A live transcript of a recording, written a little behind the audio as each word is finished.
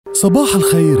صباح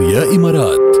الخير يا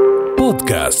إمارات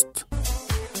بودكاست.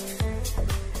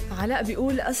 علاء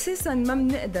بيقول أساساً ما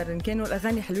بنقدر إن كانوا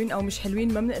الأغاني حلوين أو مش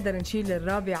حلوين ما بنقدر نشيل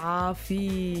الرابعة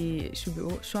في شو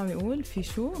بيقول شو عم يقول في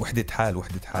شو وحدة حال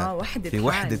وحدة في حال.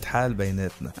 وحدة حال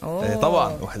بيناتنا.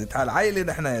 طبعا وحدة حال. عائلة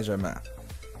نحن يا جماعة،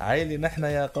 عائلة نحن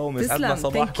يا قوم. يسعدنا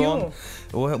صباحكم.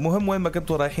 ومهم وين ما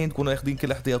كنتوا رايحين تكونوا اخدين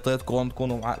كل احتياطاتكم،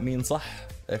 تكونوا معقمين صح،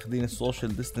 اخدين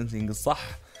السوشيال ديستانسينج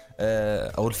الصح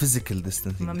او الفيزيكال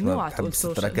ديستانسينج. ممنوع تقول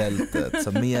سوشيال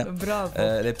تسميها. برافو.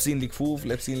 لابسين الكفوف،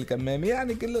 لابسين الكمامة،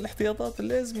 يعني كل الاحتياطات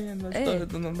اللازمة يعني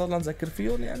نضل نذكر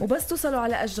فيهم يعني. وبس توصلوا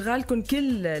على أشغالكم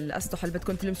كل الأسطح اللي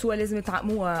بدكم تلمسوها لازم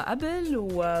تعقموها قبل،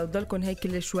 وضلكم هيك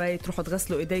كل شوي تروحوا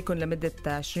تغسلوا إيديكم لمدة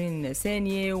 20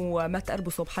 ثانية وما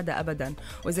تقربوا بحدا أبدا.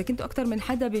 وإذا كنتوا أكتر من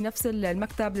حدا بنفس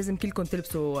المكتب لازم كلكم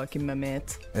تلبسوا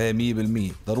كمامات.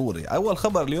 100% ضروري. أول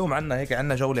خبر اليوم عنا هيك،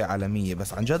 عنا جولة عالمية،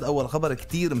 بس عن جد أول خبر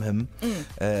كتير مهم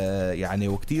يعني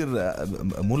وكتير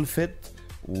ملفت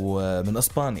ومن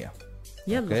اسبانيا.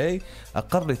 يلا. اوكي،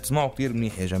 اقرت تسمعوا كتير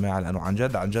منيح يا جماعه لانه عن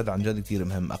جد عن جد عن جد كتير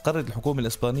مهم. اقرت الحكومه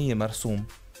الاسبانيه مرسوم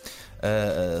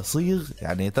صيغ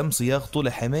يعني تم صياغته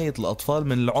لحمايه الاطفال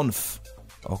من العنف.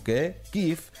 اوكي،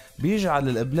 كيف بيجعل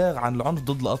الابلاغ عن العنف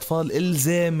ضد الاطفال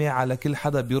الزامي على كل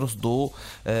حدا بيرصده.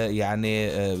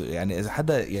 يعني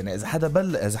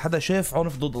اذا حدا شاف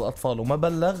عنف ضد الاطفال وما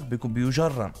بلغ بيكون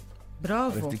بيجرم.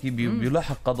 برافو.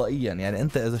 بيلاحق قضائيا. يعني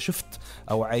انت اذا شفت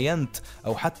او عينت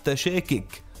او حتى شاكك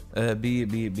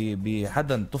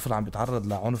بحدا طفل عم بيتعرض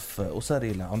لعنف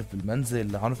اسري، لعنف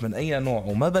بالمنزل، لعنف من اي نوع،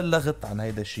 وما بلغت عن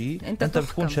هيدا الشيء، انت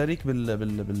بتكون شريك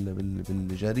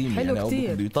بالجريمه. يعني او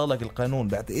بيطالك القانون.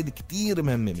 بعتقد كتير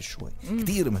مهمه، مش شوي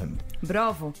كتير مهم.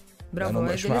 برافو يعني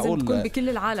لازم تكون بكل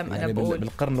العالم. يعني أنا بقول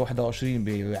بالقرن 21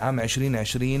 بعام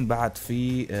 2020 بعد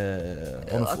في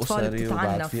عنف أسري،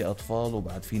 وبعد في أطفال،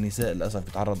 وبعد في نساء للأسف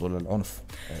بيتعرضوا للعنف.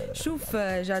 شوف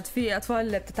جاد، في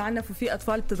أطفال بتتعنف وفي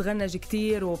أطفال بتتغنج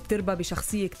كتير وبتربى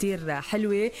بشخصية كتير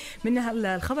حلوة. من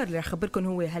الخبر اللي رح أخبركم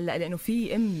هو هلأ، لأنه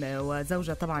في أم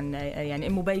وزوجة طبعا، يعني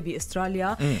أم وبي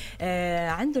بأستراليا،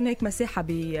 عندهم هيك مساحة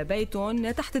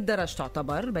ببيتهم تحت الدرج،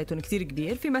 تعتبر بيتهم كتير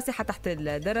كبير، في مساحة تحت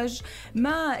الدرج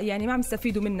ما عم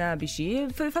يستفيدوا منها بشيء.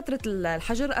 في فترة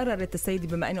الحجر قررت السيدة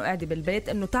بما أنه قاعدة بالبيت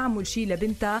أنه تعمل شيء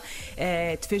لبنتها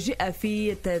تفاجئها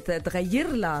فيه، تغير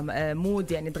لها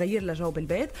مود، يعني تغير لها جو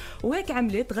بالبيت. وهيك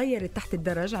عملت، غيرت تحت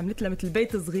الدرج، عملت لها مثل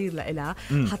بيت صغير لها،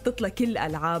 حطت لها كل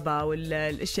ألعابها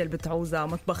والأشياء اللي بتعوزها،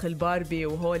 مطبخ الباربي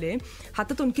وهولي،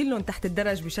 حطتهم كلهم تحت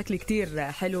الدرج بشكل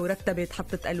كتير حلو. رتبت،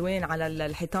 حطت ألوان على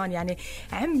الحيطان، يعني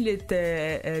عملت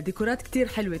ديكورات كتير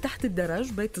حلوة تحت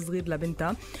الدرج، بيت صغير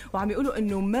لبنتها. وعم يقولوا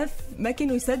أنه ما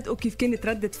كانوا يصدقوا كيف كانت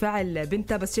ردة فعل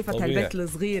بنتها بس شافت هالبيت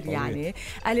الصغير. يعني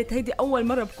قالت هيدي أول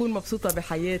مرة بكون مبسوطة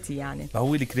بحياتي. يعني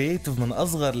هو الكرياتيف من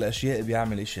أصغر الأشياء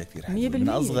بيعمل إشياء كتير حلو، من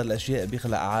أصغر الأشياء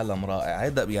بيخلق عالم رائع.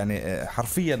 هذا يعني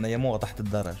حرفيا نيموها تحت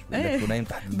الدرج. نايم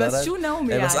تحت الدرج، بس شو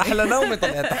نومي يعني؟ بس أحلى نومي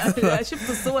طلعت تحت الدرج. شفت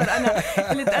الصور أنا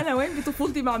قلت أنا وين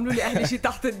بطفولتي ما عملوا لي أهلي شي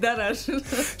تحت الدرج.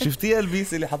 شفتيها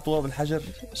البيسة اللي حطوها بالحجر؟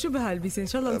 شو بهالبيسة؟ إن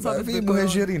شاء الله نصاب. في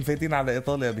مهاجرين فايتين على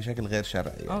إيطاليا بشكل غير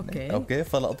شرعي يعني. أوكي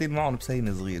فلقطين معهم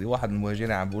بسينة صغيرة. واحد من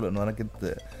المهاجرين عم بيقول إنه أنا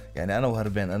كنت يعني أنا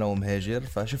وهربان، أنا ومهاجر،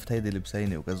 فشفت هيدي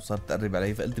البسينة وكذا وصارت تقرب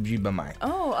علي، فقلت بجيبها معي.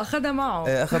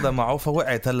 أخذها معه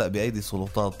فوقعت هلأ بأيدي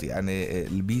السلطات. يعني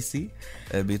البيسي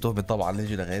بتهمة طبعا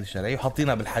لجنة غير شرعية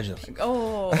وحاطينها بالحجر.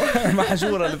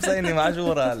 محجورة البسينة،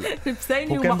 محجورة هلا.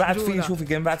 وكان بعد فيه، شوفي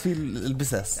كان بعد فيه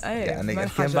البسس. يعني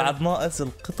كان بعد ناقص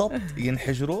القطط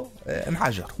ينحجروا،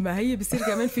 انحجر. ما هي بصير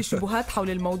كمان في شبهات حول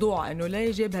الموضوع، إنه لا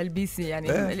يجيب هالبيسي يعني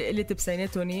اللي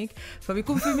تبسينات هونيك،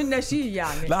 فبيكون في منها شيء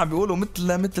يعني. لا عم بيقولوا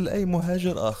مثل أي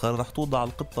مهاجر آخر رح توضع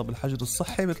القطة بالحجر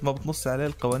الصحي مثل ما بتنص عليه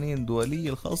القوانين الدولية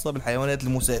الخاصة بالحيوانات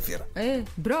المسافرة.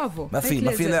 برافو. ما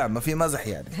في لعب، ما في مزح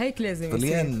يعني. هيك لازم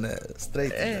طليان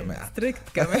ستريت يا جماعة. ستريكت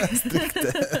كمان.